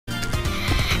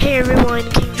Hey everyone,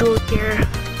 King Joel here.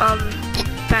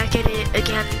 Back at it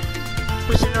again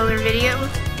with another video.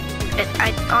 And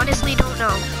I honestly don't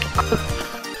know.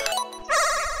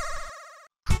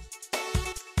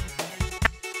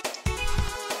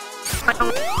 I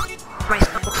don't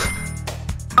myself.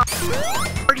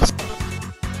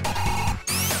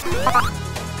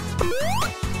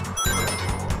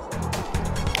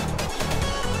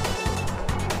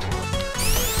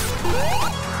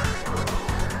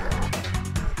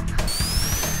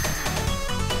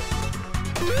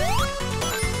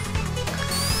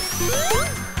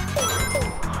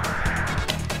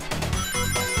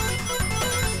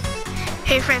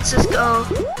 Hey Francisco.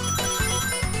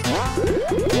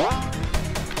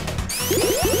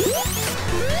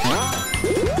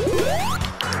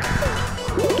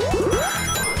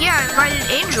 Yeah, I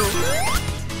invited Angel.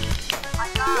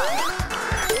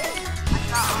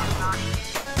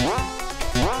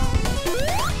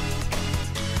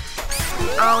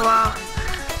 Oh wow.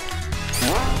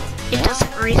 It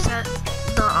doesn't reset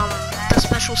the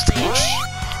special stage.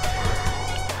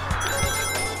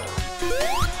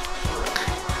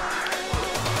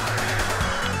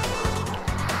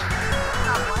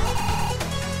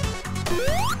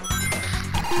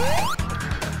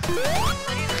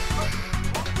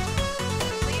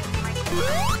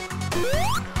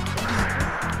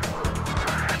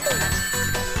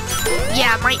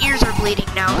 Yeah, my ears are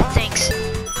bleeding now. Thanks.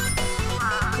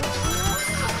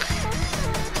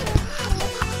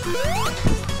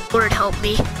 Lord help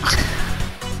me.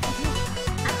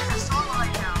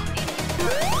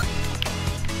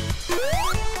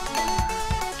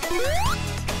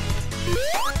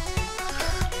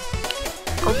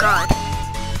 Oh god.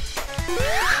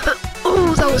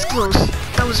 Oh, that was close.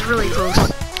 That was really close.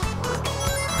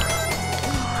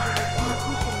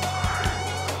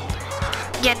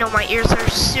 Yeah, no, my ears are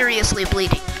seriously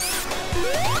bleeding.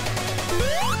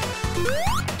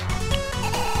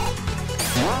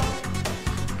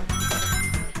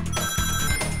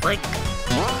 Like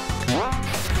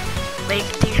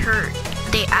they hurt.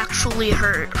 They actually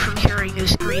hurt from hearing you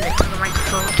scream into the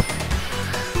microphone.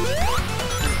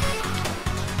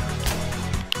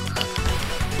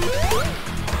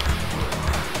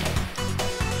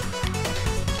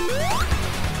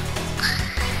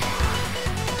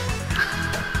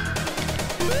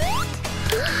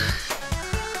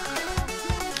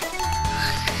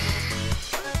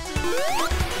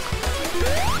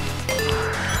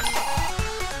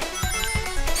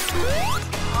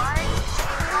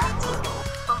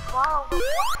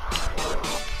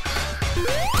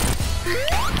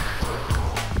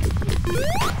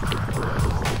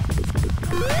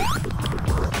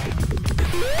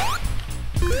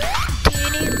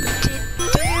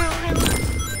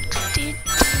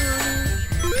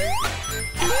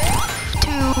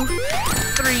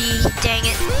 Dang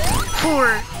it.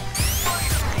 4,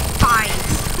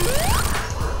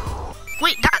 5.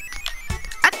 Wait,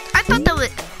 I thought that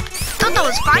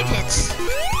was 5 hits. I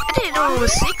didn't know it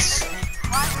was 6.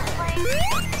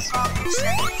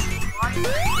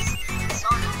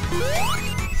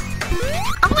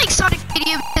 I'm like Sonic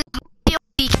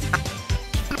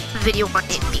video on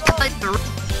it because the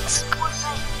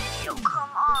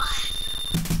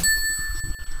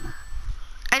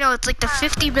I know it's like the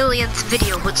 50 millionth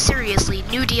video, but seriously,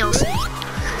 new DLC.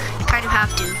 Kind of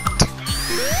have to.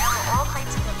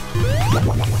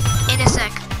 In a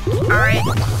sec. Alright.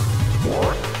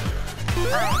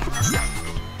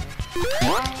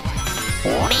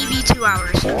 Maybe 2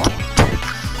 hours.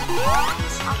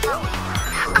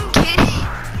 I'm kidding.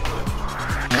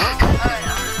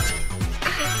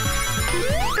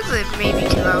 This is maybe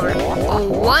 2 hours. Oh,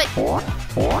 what?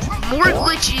 More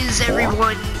glitches,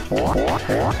 everyone.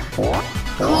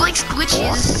 Who likes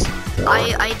glitches?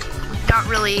 I not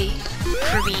really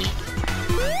for me.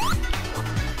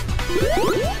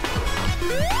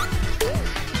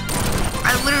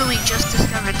 I literally just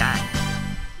discovered that.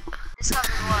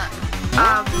 Discovered what?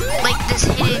 Like this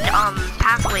hidden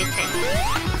pathway thing.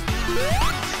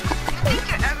 I think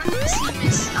you're ever gonna see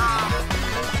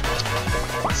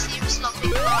Miss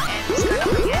Lopico and Miss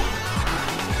again?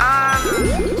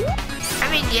 I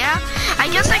mean, yeah. I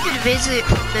guess I could visit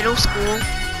from middle school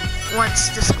once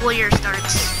the school year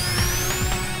starts.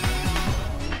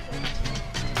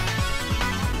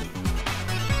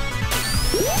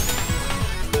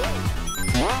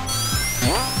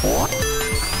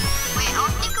 Wait, I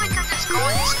don't think we could just go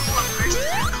into school in person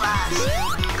in class.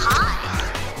 Hi.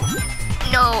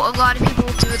 No, a lot of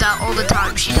people do that all the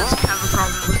time. She doesn't have a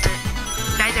problem with it.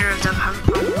 Neither of them have a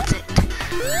problem with it.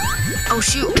 Oh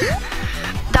shoot.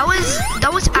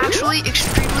 That was actually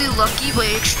extremely lucky, but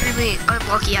extremely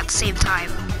unlucky at the same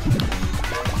time.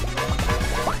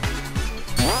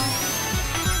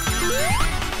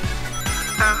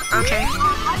 Oh, okay.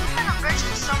 How do you gonna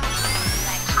versus someone who's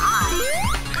like, hi,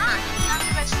 I'm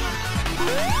the best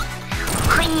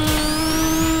friend.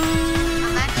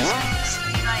 And that just makes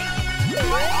me like,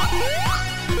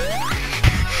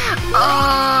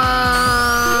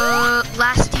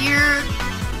 Last year,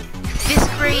 5th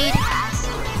grade.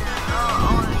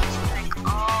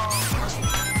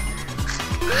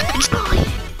 Actually,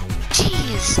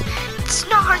 jeez, it's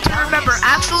not hard to remember.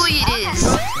 Actually, it is.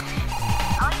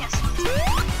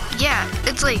 Yeah,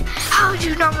 it's like, how did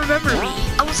you not remember me?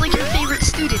 I was like your favorite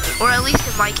student, or at least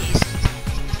in my case.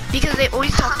 Because they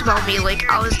always talked about me like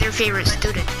I was their favorite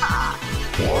student.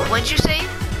 What'd you say?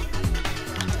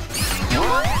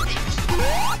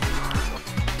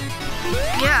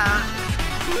 Yeah.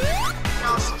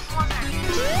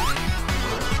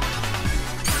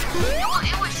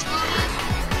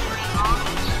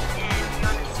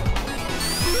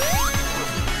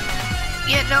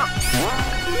 Yeah, no.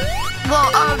 Well,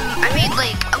 I mean,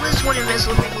 like, I was one of Miss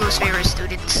Lupin's favorite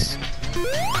students.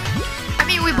 I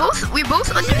mean, we both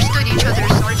understood each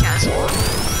other's sarcasm.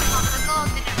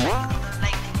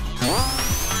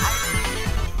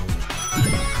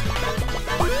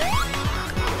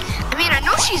 I mean, I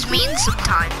know she's mean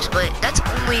sometimes, but that's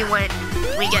only when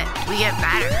we get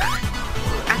mad at her.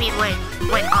 I mean,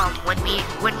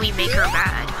 when we make her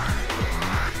mad.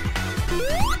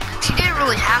 She didn't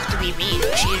really have to be mean.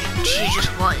 She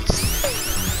just was.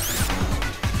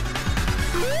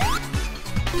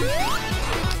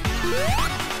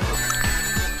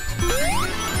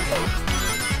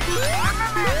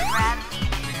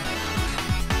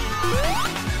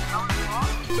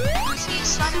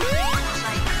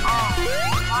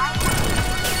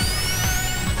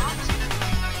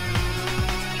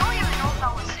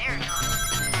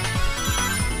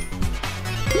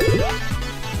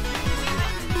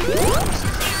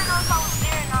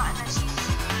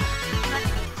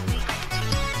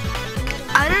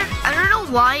 I don't know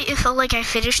why it felt like I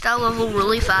finished that level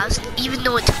really fast, even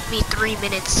though it took me 3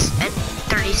 minutes and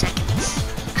 30 seconds.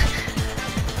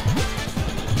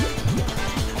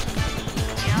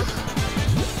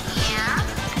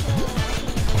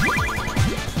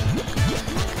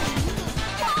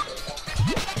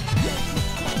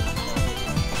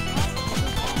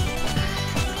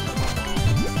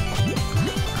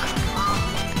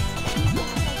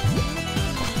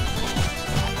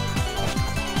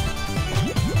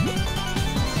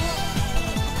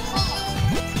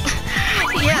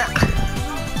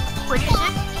 What'd you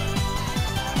say?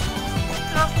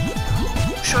 No.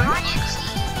 Sure.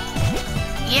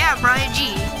 Yeah, Brian G.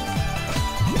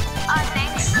 I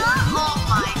think so. Oh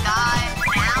my god.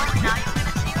 Now you're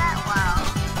gonna say that? Wow.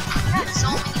 That's so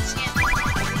many scandals.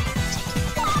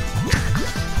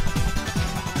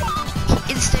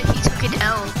 Instead, he took an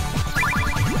L.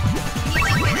 He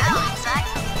took an L,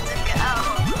 exactly. He took an L.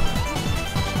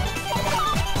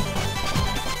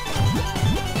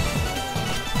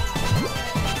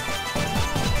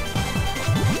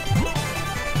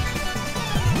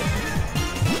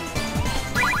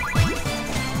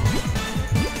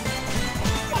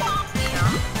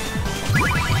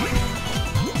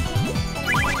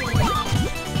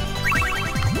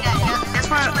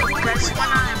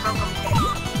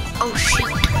 Oh shoot.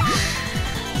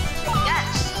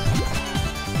 Yes.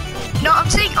 No, I'm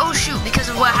saying oh shoot because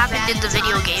of what happened in the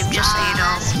video game, just so you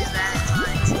know.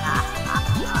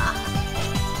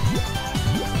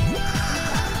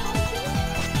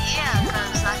 Yeah,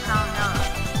 because I found out.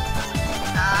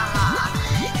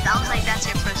 Sounds like that's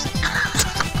your person.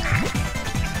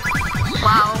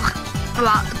 Wow.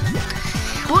 Wow.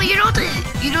 Well, you know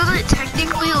that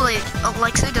technically, like,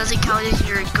 Alexa doesn't count as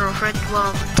your girlfriend.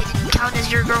 Well, didn't count as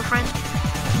your girlfriend.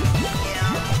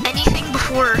 Yeah. Anything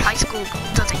before high school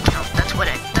doesn't count. That's what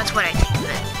I think of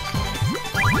it.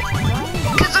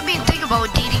 Because I mean, think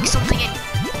about dating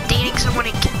someone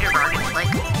in kindergarten.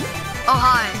 Like, oh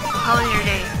hi, how was your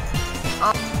day?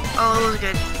 Oh, it was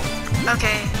good.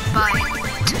 Okay, bye.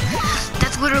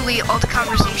 That's literally all the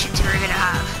conversations you're gonna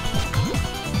have.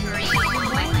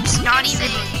 It's not even.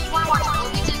 You wanna watch a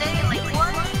movie today? Like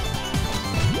what?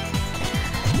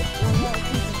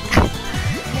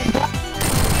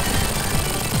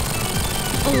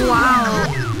 Wow.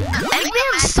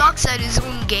 Eggman sucks at his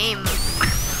own game.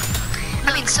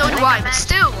 I mean, so do I, but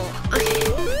still. Okay.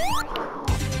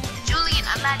 Julian,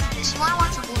 imagine this. You wanna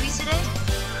watch a movie today?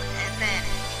 And then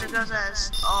the girl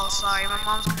says, "Oh, sorry, my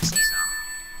mom's gonna say no."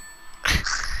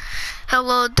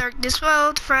 Hello, darkness, my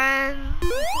old friend.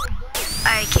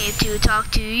 I came to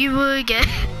talk to you again.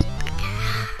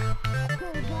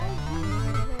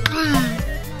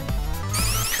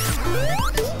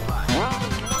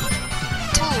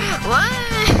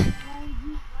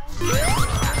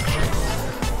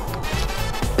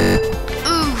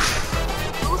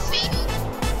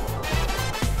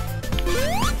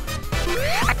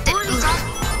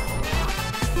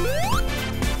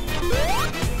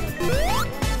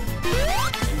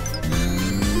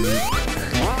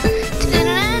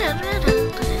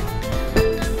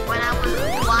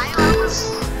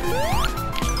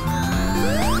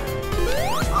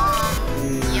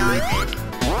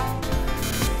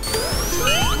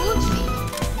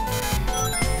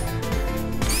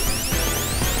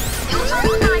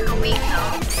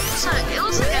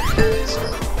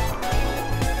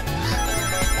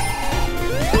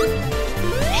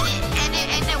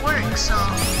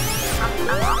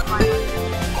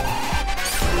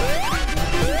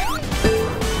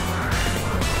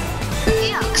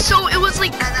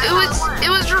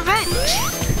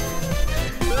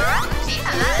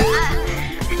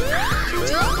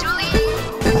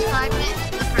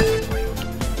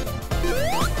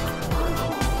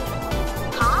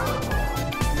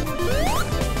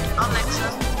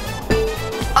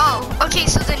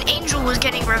 was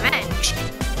getting revenge.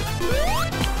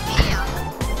 Yeah.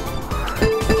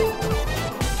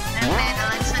 And then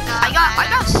Alexa I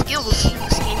got skills in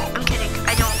this game. I'm kidding.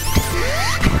 I don't.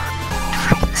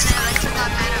 And then Alexa got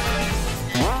mad at me.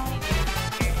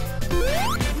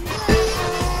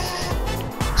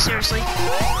 Seriously.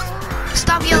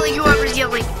 Stop yelling, whoever's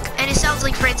yelling. And it sounds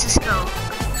like Francisco.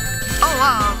 Oh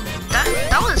wow.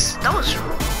 That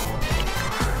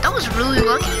was really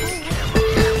lucky.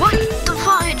 What the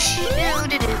fudge? Who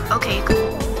did it? Okay,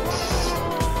 cool.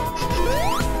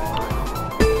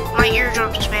 My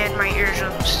eardrums, man, my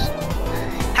eardrums.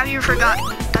 Have you forgotten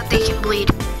that they can bleed?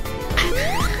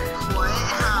 What?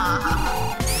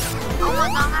 Oh my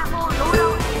god, that whole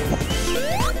loadout is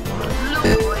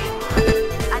blue, boy.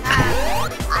 I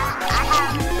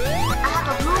have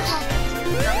a blue pump.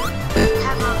 I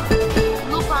have a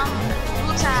blue pump,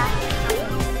 blue tag.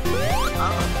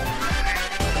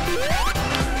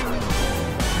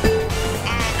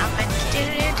 And I'm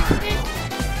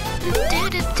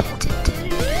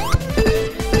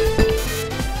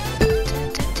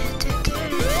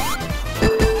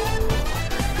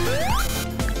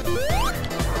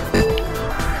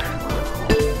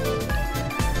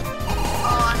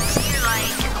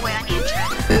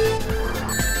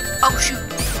Oh shoot,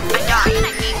 I I'm died. in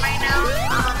a game right now.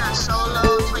 I'm on a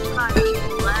solo, 25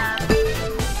 people left.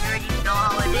 You already know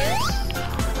how it is.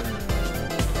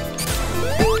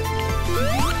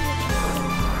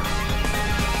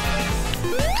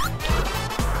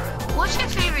 What's your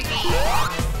favorite game?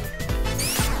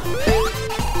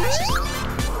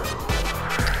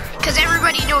 Because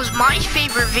everybody knows my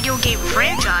favorite video game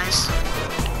franchise,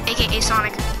 aka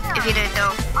Sonic, if you didn't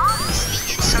know.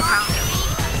 Honestly, it's Somehow.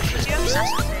 because you're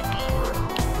obsessed with that game.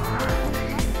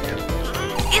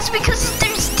 It's because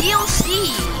there's DLC,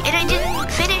 and I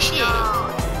didn't finish it.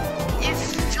 If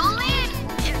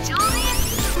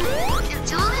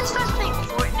Julian starts playing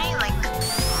Fortnite, like,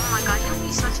 oh my god, he'll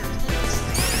be such a beast.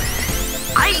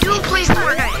 I do play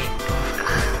Fortnite.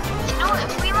 You know,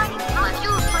 if you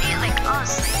would play it like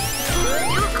us,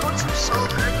 like, you would go through so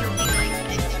good, you'll be like,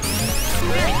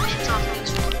 really bent on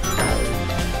things. I'm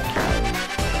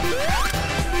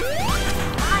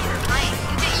not even playing.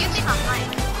 You think I'm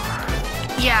playing?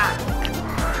 Yeah,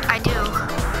 I do.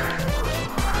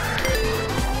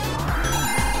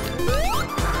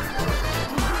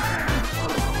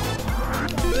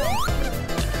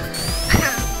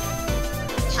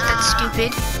 That's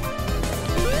stupid.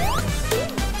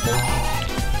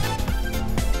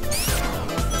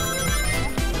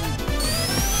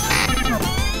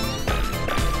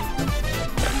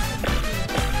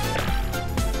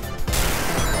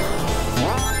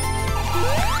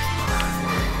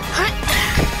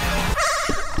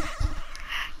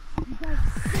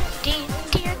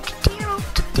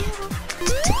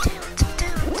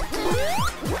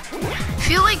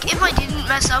 Feel like if I didn't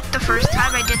mess up the first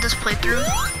time I did this playthrough,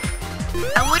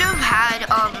 I would have had,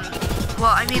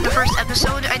 well, I mean the first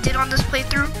episode I did on this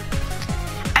playthrough,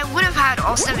 I would have had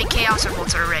all 7 Chaos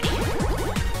Emeralds already.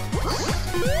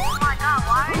 Oh my god,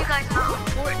 why are you guys not on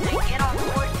Fortnite? Get on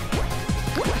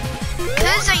Fortnite.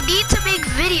 Because I need to make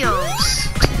videos.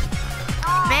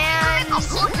 Man. Make a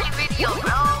Fortnite video,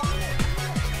 bro.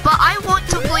 But I want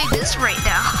to play this right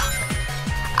now.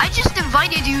 I just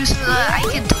invited you so that I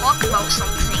can talk about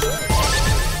something.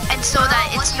 And so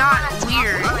that it's not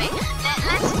weird. Alright,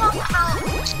 let's talk about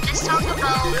let's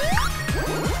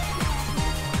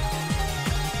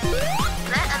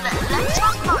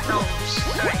talk about nose.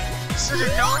 Alright. So the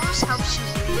nose helps you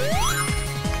breathe.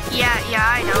 Yeah,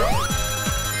 I know.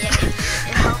 Yeah,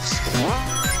 it helps you.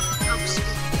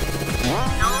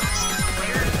 Nose is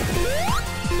weird.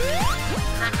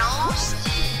 The nose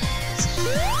is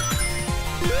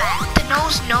fat. The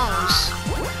nose knows.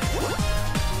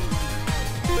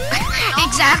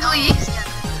 Exactly.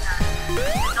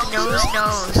 The nose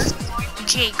knows.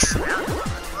 Jinx.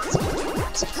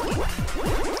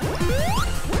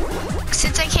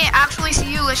 Since I can't actually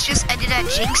see you, let's just end it at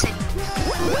Jinx and,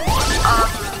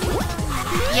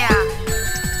 yeah.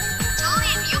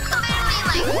 Julian, you could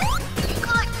literally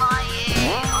buy a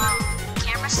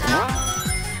camera setup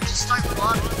and just start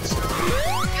vlogging, so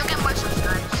you'll get more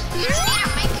subscribers. You just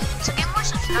need to to get more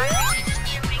subscribers, you just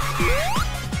need to make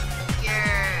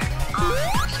your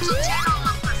YouTube channel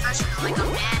look professional, like a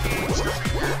banner and stuff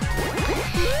like that.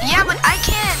 Yeah, but I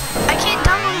can't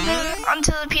download it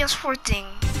onto the PS4 thing.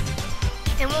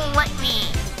 It won't let me.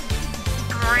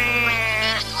 You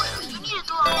need to do it on your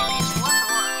PS4 or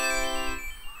what?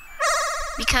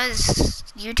 Because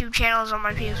YouTube channels on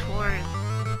my PS4 and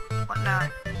whatnot.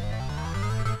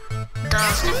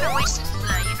 There's different ways to do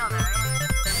that, you know that, right?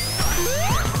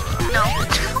 No. You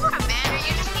go to ban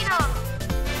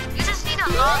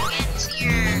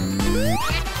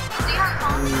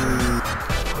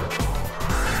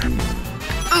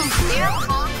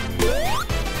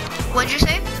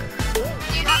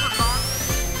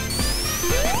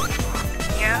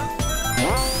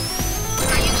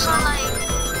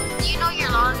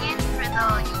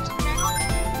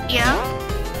Yeah.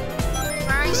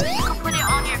 Alright, so you can put it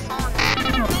on your phone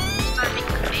and start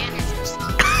making banners and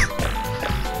stuff.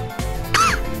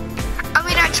 I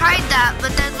mean, I tried that,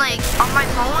 but then like on my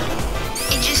phone,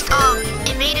 it just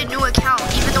it made a new account,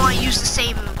 even though I used the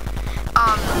same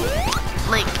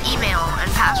like email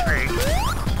and password.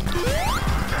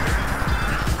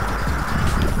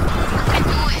 I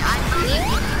do it, I believe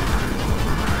you.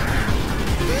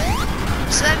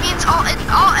 So that means I'll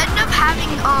end up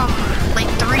having like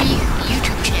 3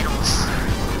 YouTube channels.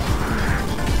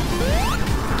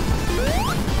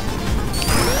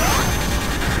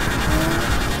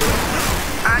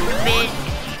 On the mid.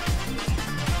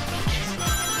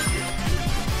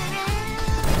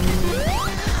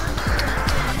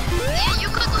 Yeah, you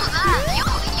could do that.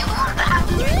 You won't have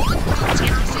 3 YouTube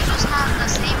channels. You just have the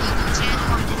same YouTube channel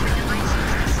on different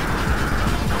devices.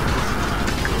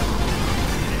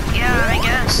 Yeah, I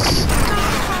guess.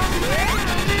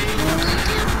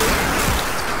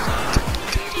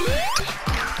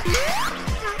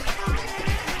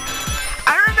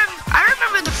 I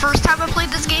remember the first time I played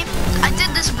this game, I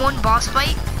did this one boss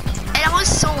fight, and I was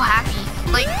so happy.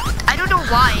 Like, I don't know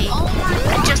why. Oh my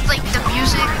god. Just like the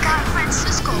music. Oh my god,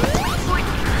 Francisco,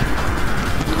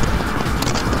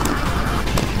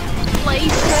 play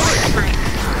Fortnite.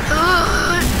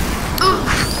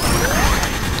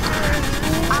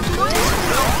 I'm going to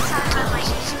go inside my mic.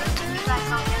 You guys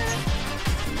don't get it.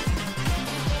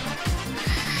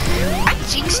 I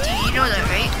jinxed you, you know that,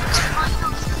 right?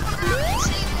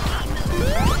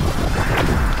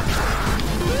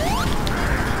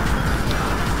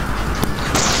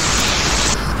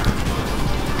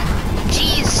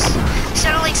 Jeez,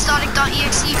 sounded like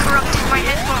Static.exe corrupted my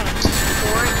headphones.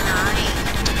 Fortnite.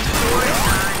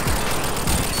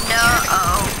 No,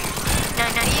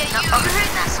 Yeah, you ever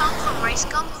heard that song from Rice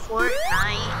Gum?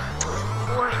 Fortnite.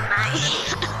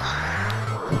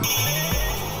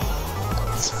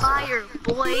 It's fire,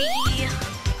 boy.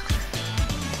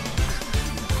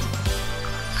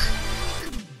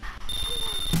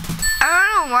 I don't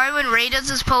know why when Ray does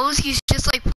his pose, he's just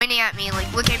like pointing at me,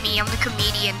 like, look at me, I'm the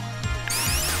comedian.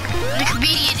 I'm the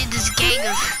comedian in this gang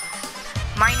of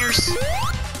minors.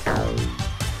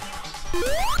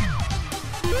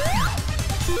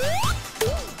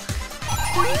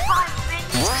 45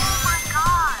 minutes, oh my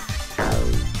god.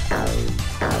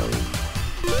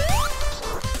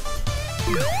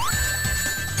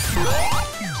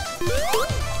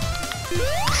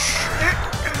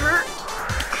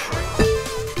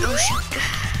 Oh shoot.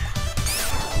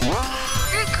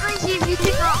 You're crazy if you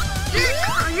think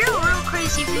you're real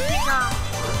crazy if you think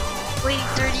waiting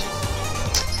 30.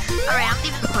 Alright, I'm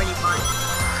leaving the party, bye.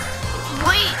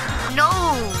 Wait, no.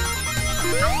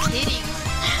 I'm kidding.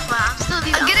 But I'm still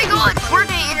leaving. I'm gonna go on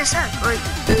Fortnite in a sec. Like,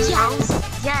 yes,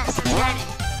 I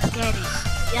get it.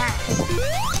 Yes.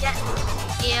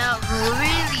 Yeah,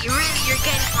 really, you're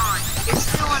getting on. You're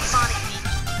still on Sonic Beat.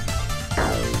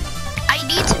 I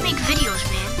need to make videos,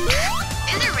 man.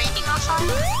 Is it raining outside?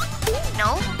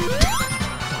 No?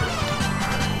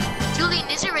 Julian,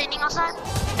 is it raining outside?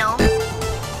 No?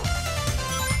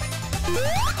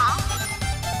 Huh?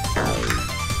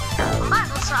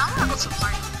 I'm gonna go to the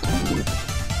party.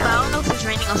 But I don't know if it's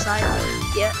raining outside.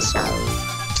 Yes.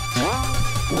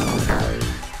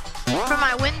 From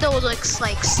my window, it looks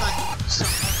like sunny. So.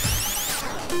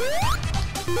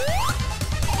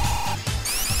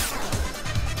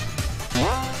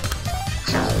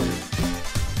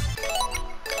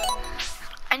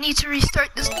 I need to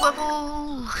restart this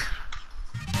level.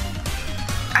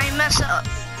 I mess up.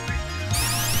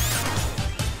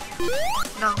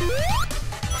 No.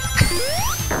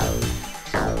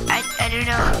 I don't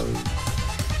know.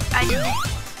 I didn't.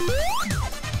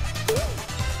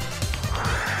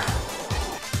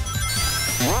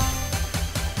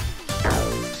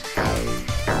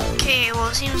 Okay, well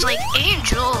it seems like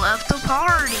Angel left the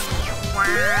party. Wow.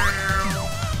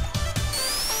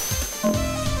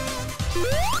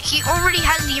 He already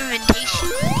has the invitation.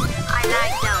 I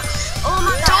like that. Oh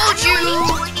my god. Told you.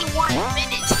 I've been waiting 21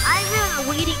 minutes. I've been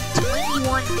waiting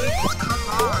 21 minutes. Come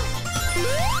on.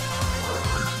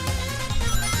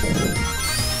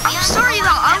 I'm sorry though,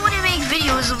 I want to make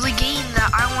videos of the game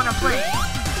that I want to play.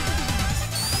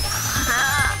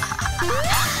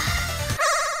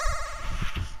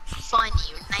 Funny,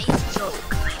 nice joke.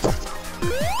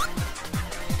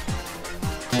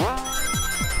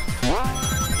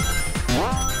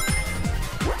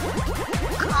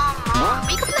 Come on,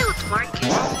 we can play with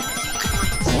Marcus.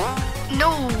 No,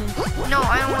 I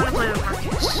don't want to play with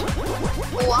Marcus.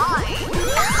 Why?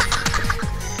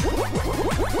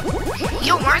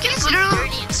 Yo, Marcus literally.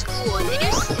 Dirty in school.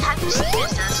 Have you seen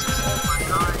his desk? Oh my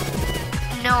god.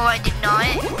 No, I did not.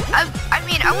 I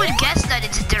mean, I would guess that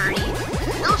it's dirty.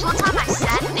 There was one time I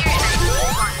sat there and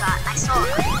oh my god, I swear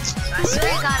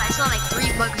to god, I saw like 3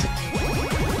 bugs in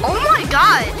there. Oh my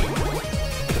god.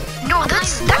 No,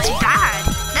 that's bad.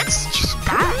 That's just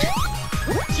bad.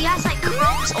 He has like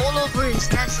crumbs all over his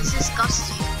desk. It's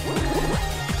disgusting.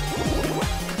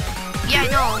 Yeah,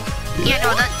 I know. Yeah,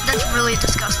 no, that's really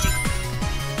disgusting.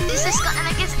 It's disgusting, and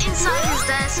I guess inside his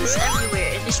desk is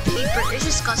everywhere, and there's paper. It's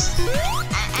disgusting,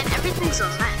 and everything's a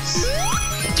mess.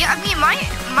 Yeah, I mean, my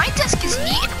desk is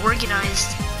neat and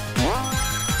organized.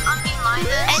 I mean, my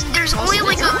desk. And there's only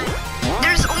like a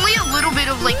little bit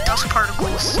of like dust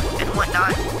particles and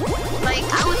whatnot. Like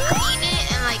I would clean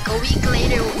it, and like a week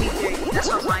later it would be dirty. That's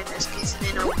how my desk is. And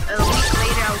then a week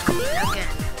later I would clean it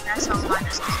again. That's how my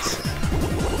desk is.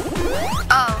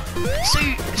 Oh,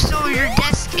 so your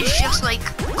desk is just like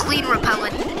clean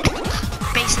repellent,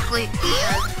 basically.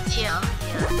 Yeah.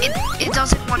 It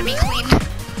doesn't want to be cleaned.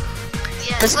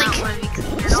 Yeah, It's like,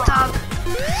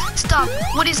 stop.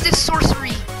 What is this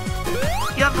sorcery?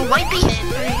 You have a wipey?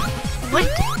 What?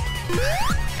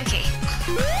 Okay.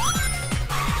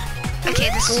 Okay,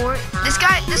 this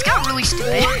guy really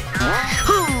stupid.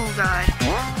 Oh god.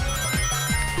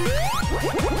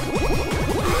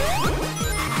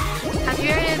 Have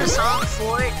you heard of the song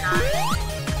Fortnite?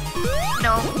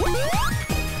 No.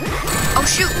 Oh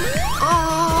shoot.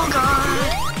 Oh god.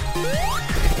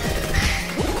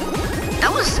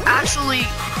 That was actually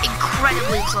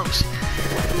incredibly close.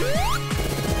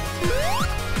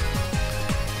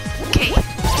 Okay.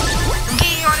 I'm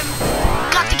getting on him.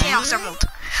 Got the Chaos Emerald.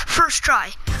 First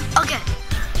try. Again.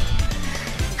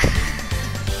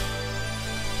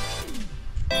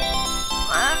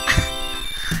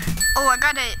 Oh, I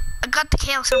got the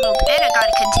Chaos Emerald and I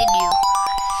gotta continue.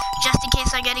 Just in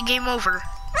case I get a game over.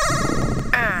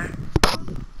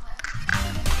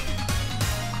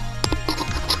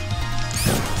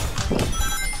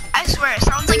 I swear, it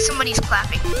sounds like somebody's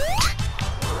clapping.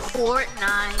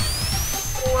 Fortnite.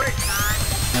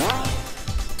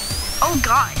 Oh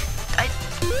god.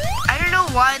 I don't know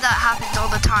why that happens all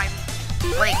the time.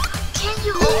 Like, Can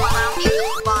you allow me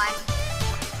to buy?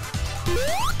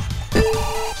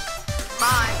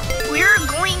 Bye. we're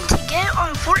going to get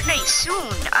on Fortnite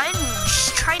soon. I'm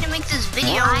just trying to make this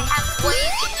video. I have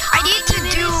waited. I need to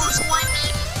do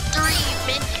 23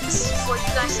 minutes for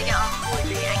you guys to get on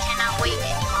Fortnite. I cannot wait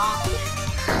any longer.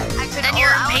 Then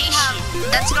you're impatient.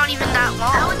 That's not even that I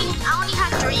long. only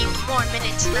have 3 more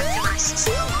minutes left in my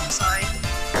system. I'm sorry.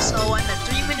 So when the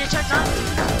 3 minutes are done,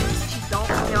 if you don't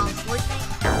get on Fortnite,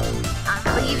 I'm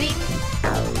leaving.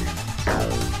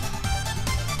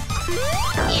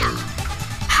 Yeah.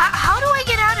 How do I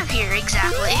get out of here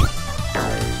exactly?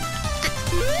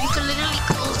 You can literally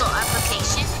close the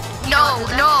application. No,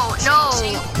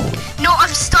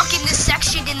 I'm stuck in this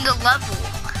section in the level.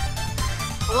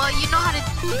 Well, you know how to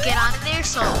get out of there,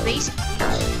 so basically,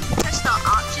 you press the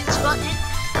options button,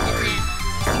 and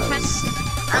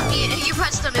then you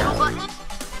press the middle button,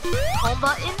 home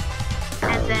button,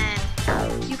 and then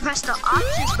you press the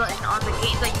options button on the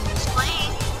game that you was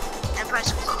playing, and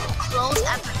press close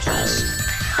application.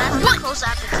 That's the close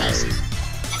application.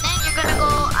 And then you're gonna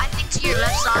go, I think, to your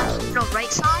left side, no,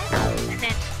 right side, and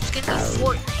then it's gonna be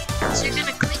Fortnite. So you're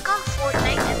gonna click on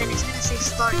Fortnite, and then it's gonna say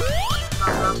start game.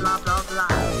 Blah blah blah blah blah.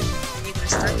 And you're gonna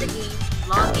start the game,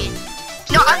 log in.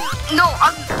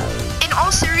 I'm in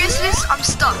all seriousness, I'm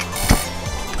stuck.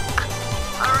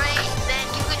 Alright, then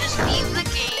you can just leave the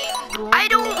game. Boom, I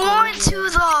don't boom, want boom. to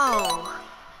though.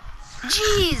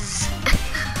 Jeez.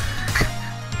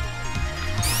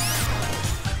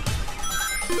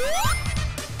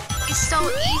 It's so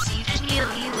easy, you just need to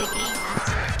leave the game. That's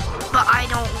it. But I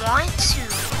don't want to.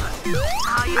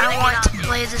 How you I gonna want get to out there?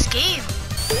 play this game.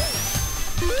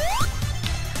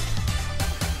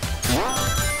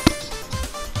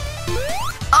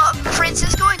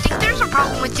 Francisco, I think there's a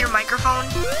problem with your microphone.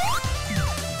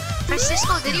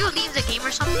 Francisco, did you leave the game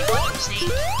or something? What are you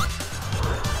saying?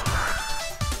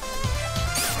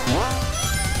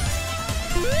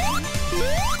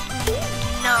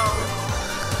 No,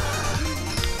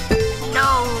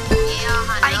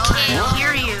 Yeah, I can't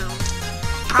hear you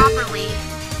properly.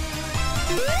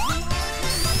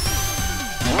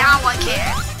 Now I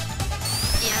can.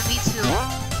 Yeah, me too.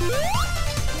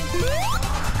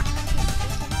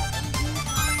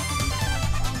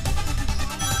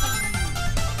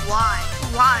 Why?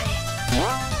 Why?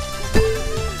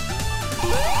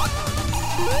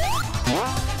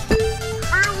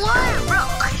 For what, bro?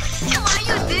 Why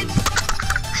you did?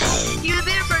 You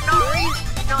did for no reason.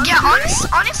 You know Yeah, what I mean?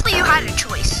 honestly, you had a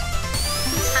choice.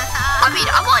 I mean,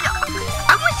 I'm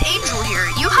with Angel here.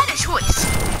 You had a choice.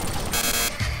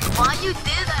 Why you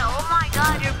did that? Oh my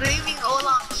god, you're blaming all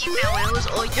on me now. It was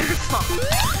all your fault.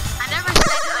 I never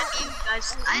said on you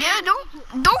guys. Yeah,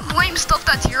 don't blame stuff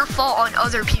that's your fault on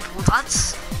other people.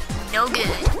 That's no good.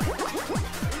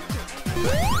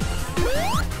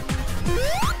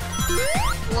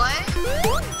 What?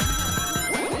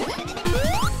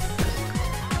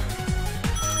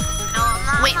 No, I'm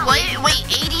not. Wait, what? Wait,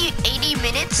 80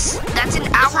 minutes? That's an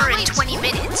hour and 20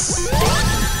 minutes.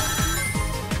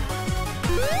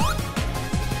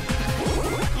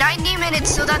 90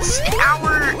 minutes, so that's an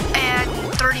hour and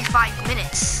 35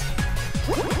 minutes.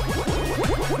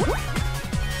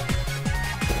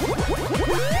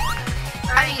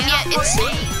 I mean, yeah, it's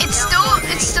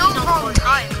still a long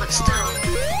time, but still.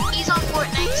 He's on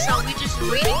Fortnite, so we're just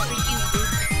waiting for you.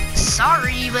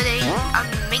 Sorry, but I'm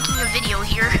making a video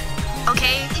here.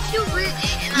 Okay? If you really,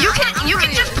 You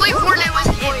can just play Fortnite with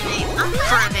him for a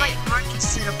bit. Like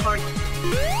Marcus to the party.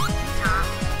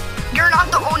 You're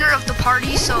not the owner of the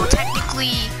party, so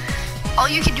technically, all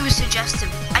you can do is suggest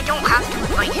him. I don't have to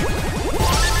invite him.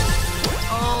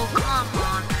 Oh, come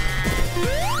on,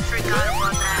 man. I forgot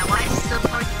about that. Why is the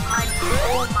party private?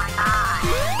 Oh my god.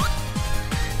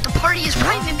 The party is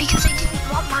private because I didn't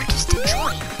want Marcus to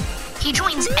join. He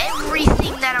joins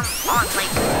everything that I'm on,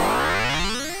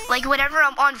 like whenever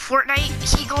I'm on Fortnite,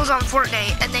 he goes on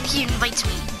Fortnite, and then he invites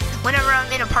me. Whenever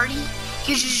I'm in a party,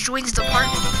 he just joins the party.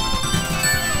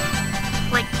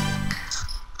 Like,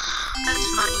 that's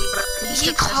funny, bro.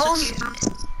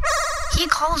 He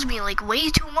calls me like way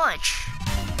too much.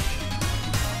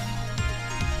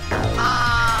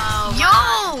 Oh,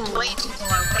 yo! Way too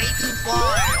far, way too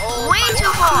far. Oh, way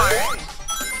too far.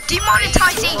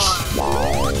 Demonetization.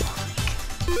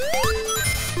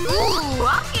 Ooh,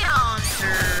 rocket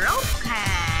launcher.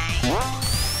 Okay.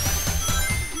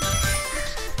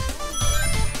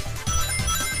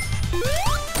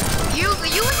 You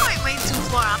went way too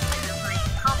far. I'm like,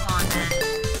 come on, man.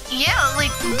 Yeah,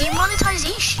 like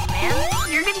demonetization, man.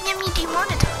 You're gonna get me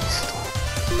demonetized.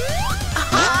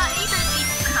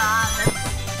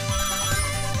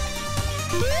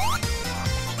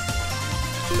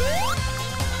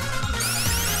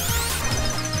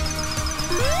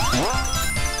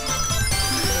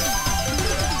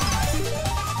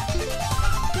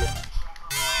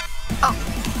 Oh.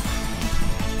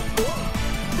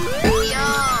 Yo,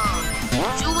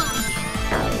 Julie,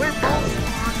 we're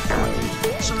both on.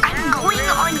 So I'm going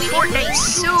on Fortnite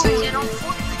soon. Get on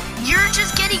Fortnite. You're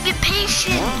just getting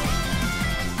impatient.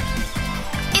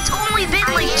 It's only been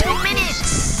like 2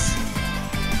 minutes.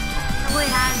 No,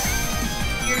 it has.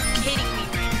 You're kidding me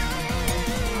right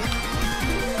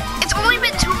now. It's only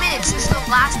been 2 minutes since the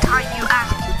last time you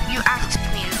asked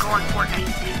me to go on Fortnite.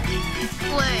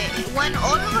 Wait, when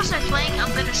all of us are playing,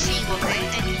 I'm gonna see you, okay?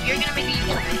 And you're gonna make a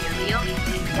YouTube video, deal?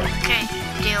 Okay,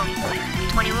 deal.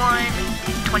 21,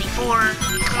 24,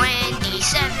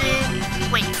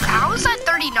 27. Wait, how is that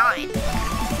 39?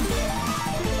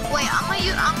 Wait, I'm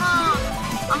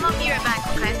gonna be right back,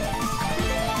 okay?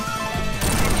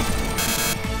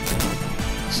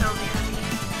 So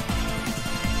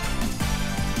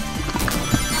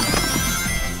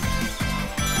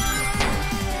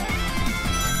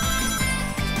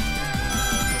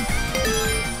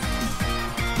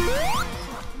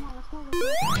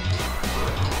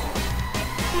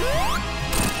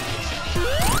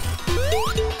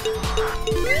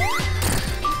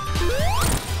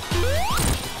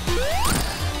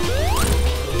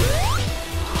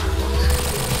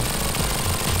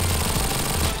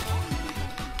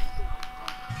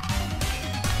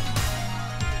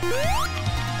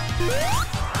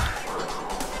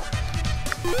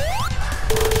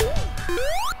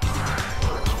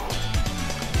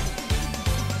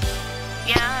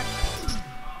yeah.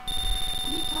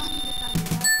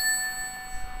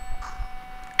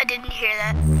 I didn't hear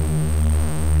that.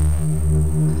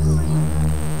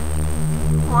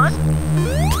 What?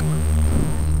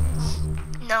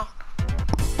 No.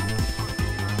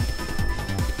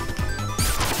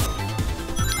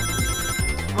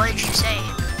 What did you say?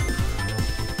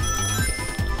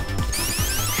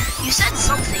 You said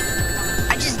something.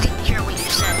 I just didn't hear what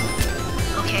you said.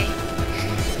 Okay?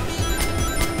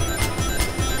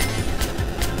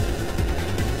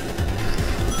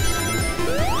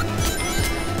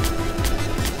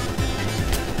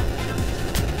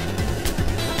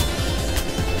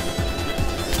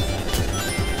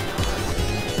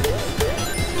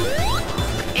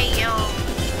 Hey, yo.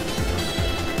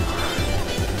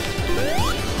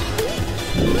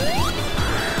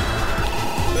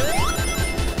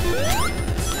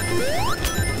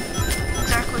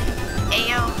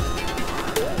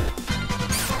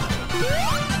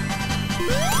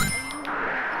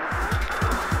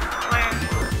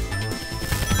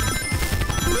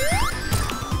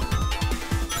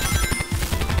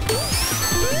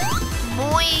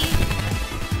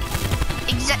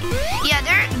 Yeah,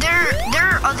 there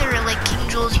are other like King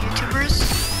Jules YouTubers.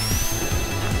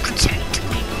 Pretend to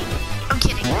be me. I'm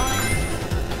kidding.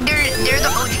 They're the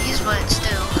OGs, but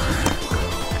still.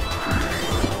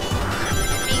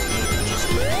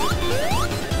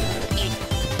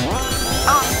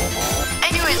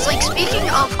 Anyways, like speaking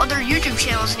of other YouTube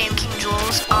channels named King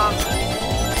Jules,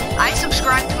 I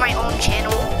subscribe to my own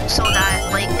channel so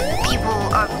that like people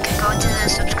can go to the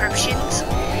subscriptions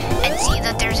and see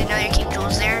that there's another King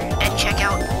Jules there and check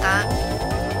out that.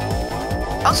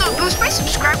 Also, boost my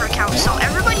subscriber count so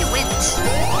everybody wins.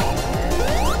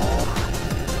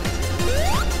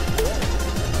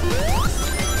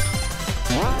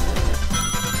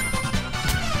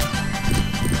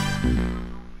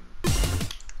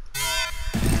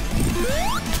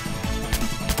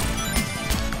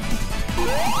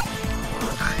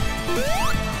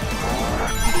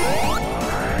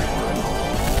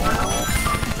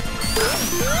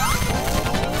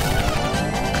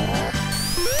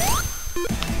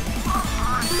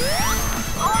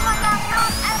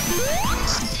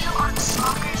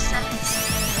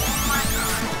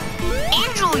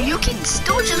 You can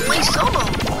still just play solo.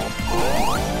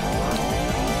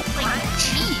 Like,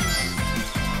 jeez.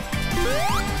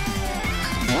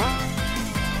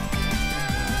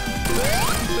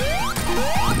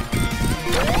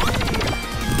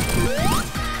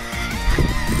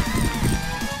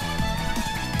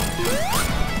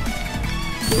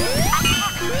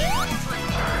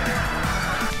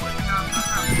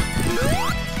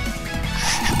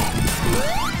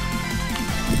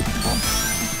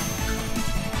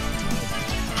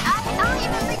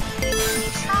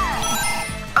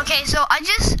 Okay, so I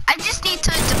just need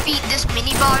to defeat this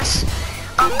mini boss.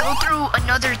 Go through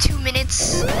another 2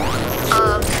 minutes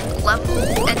of level,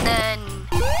 and then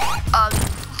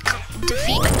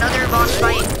defeat another boss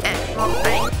fight,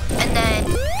 and then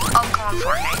I'll go on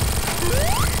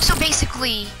Fortnite. So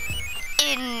basically,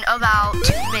 in about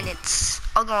 2 minutes,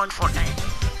 I'll go on Fortnite.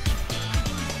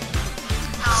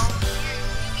 No,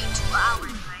 you need 2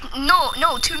 hours, right?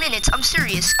 No, 2 minutes. I'm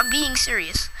serious. I'm being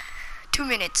serious. 2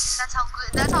 minutes.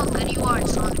 That's how good you are at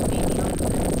Sonic Mania.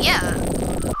 Yeah.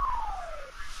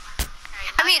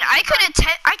 I mean, I could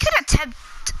attempt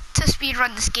to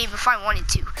speedrun this game if I wanted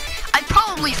to. I'd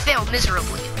probably fail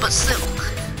miserably, but still,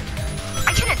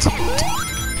 I can attempt.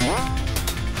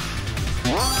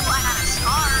 Oh, I got a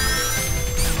star.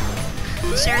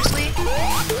 Seriously?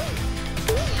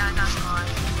 Yeah, I got a star.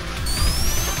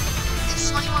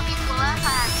 There's 21 people left. I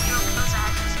had 0 kills. I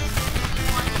had just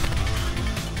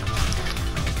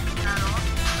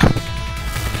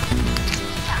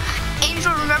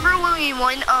Angel, remember when we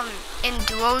won in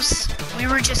duos? We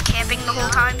were just camping the whole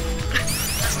time.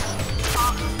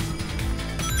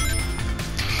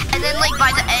 And then like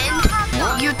by the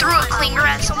end, you threw a clinger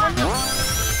at someone.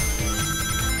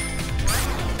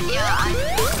 Yeah,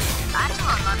 I took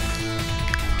a lot.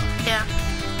 Yeah.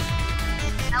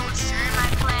 That was sure my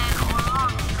plan all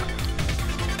along.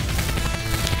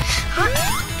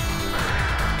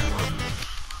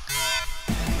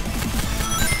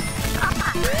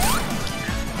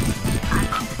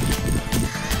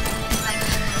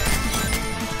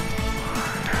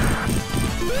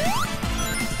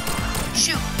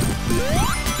 Shoot.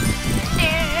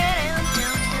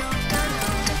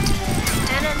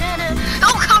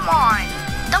 Oh, come on.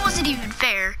 That wasn't even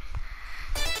fair.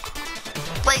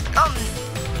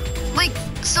 Like,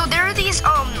 so there are these,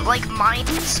 like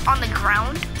mines on the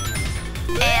ground,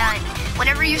 and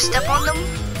whenever you step on them,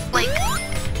 like,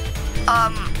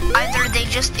 either they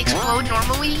just explode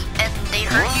normally and they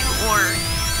hurt you, or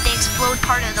they explode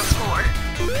part of the floor.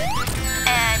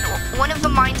 And one of the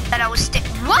mines that I was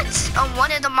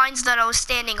one of the mines that I was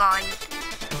standing on,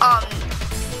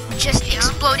 just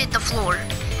exploded the floor,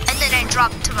 and then I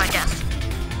dropped to my death.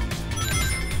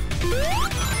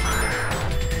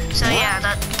 So yeah,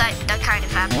 that kind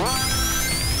of happened.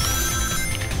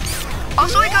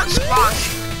 Also, I got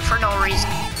squashed for no reason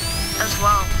as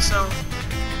well. So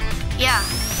yeah,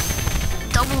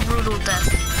 double brutal death.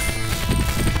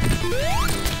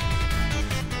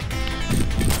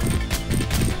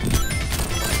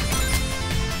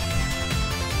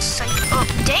 Psych. Oh,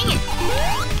 dang it.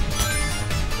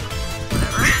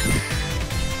 Whatever.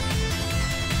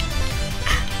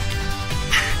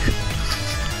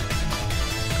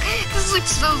 This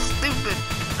looks so stupid.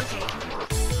 Okay.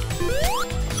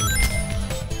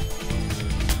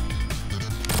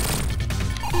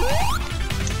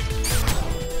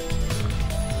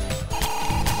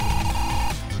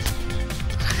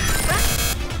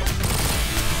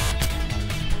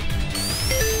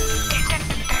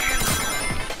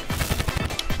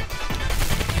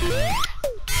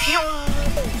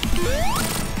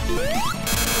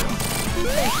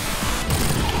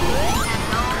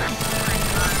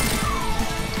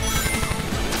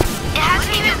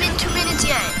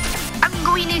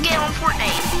 on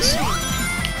Fortnite soon.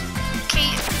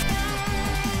 Okay.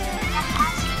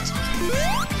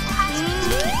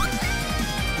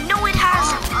 No, it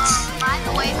hasn't. By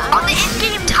the way, On the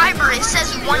in-game timer, it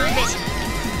says 1 minute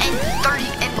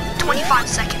and 25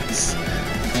 seconds.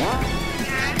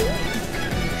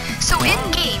 So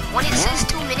in-game, when it says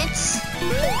 2 minutes,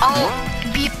 I'll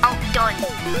be outdone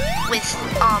with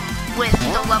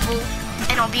the level,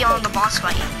 and I'll be on the boss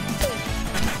fight.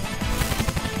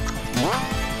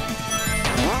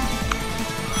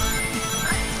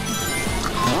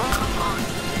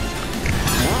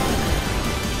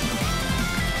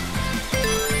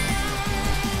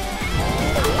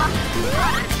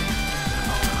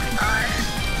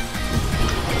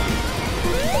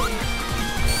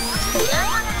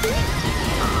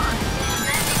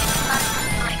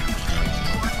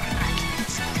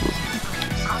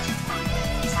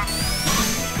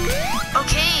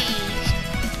 Okay,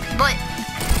 but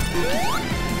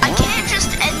I can't just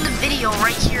end the video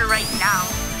right here, right now.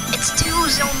 It's 2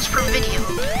 zones per video,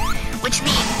 which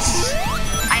means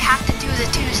I have to do the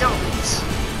 2 zones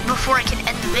before I can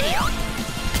end the video.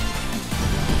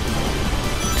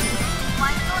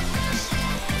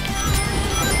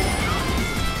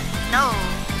 No,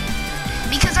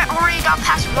 because I already got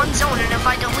past 1 zone, and if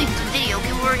I delete the video,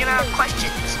 people are gonna have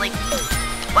questions like,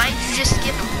 why did you just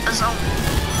skip a zone?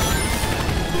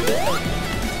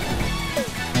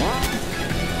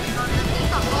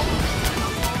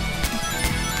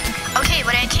 Okay,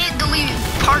 but I can't delete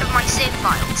part of my save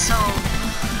file, so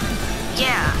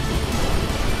yeah.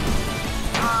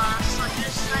 So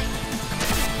just like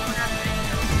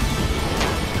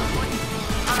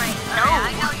Alright, No.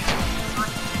 I know you're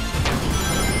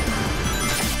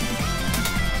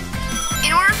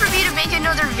In order for me to make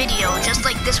another video just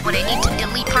like this one, I need to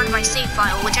delete part of my save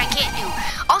file, which I can't do.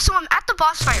 Also, I'm at the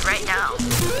boss fight right now.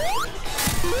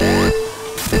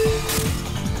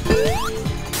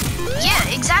 Yeah,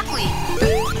 exactly.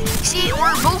 See,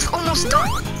 we're both almost done.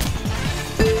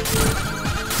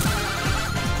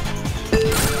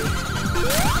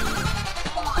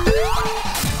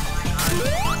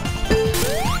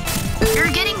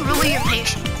 You're getting really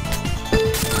impatient.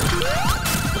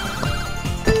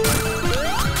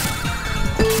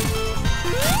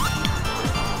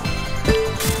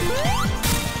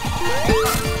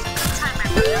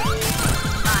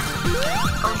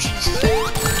 Oh, jeez.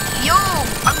 Yo,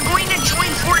 I'm going to join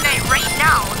Fortnite right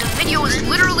now. The video is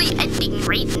literally ending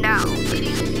right now.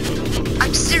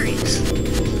 I'm serious.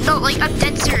 No, like, I'm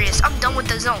dead serious. I'm done with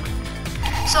the zone.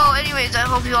 So, anyways, I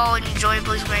hope you all enjoyed.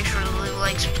 Please make sure to leave a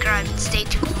like, subscribe, and stay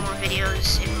tuned for more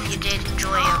videos if you did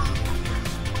enjoy them.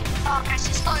 okay,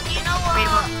 so do you know Wait,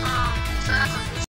 what?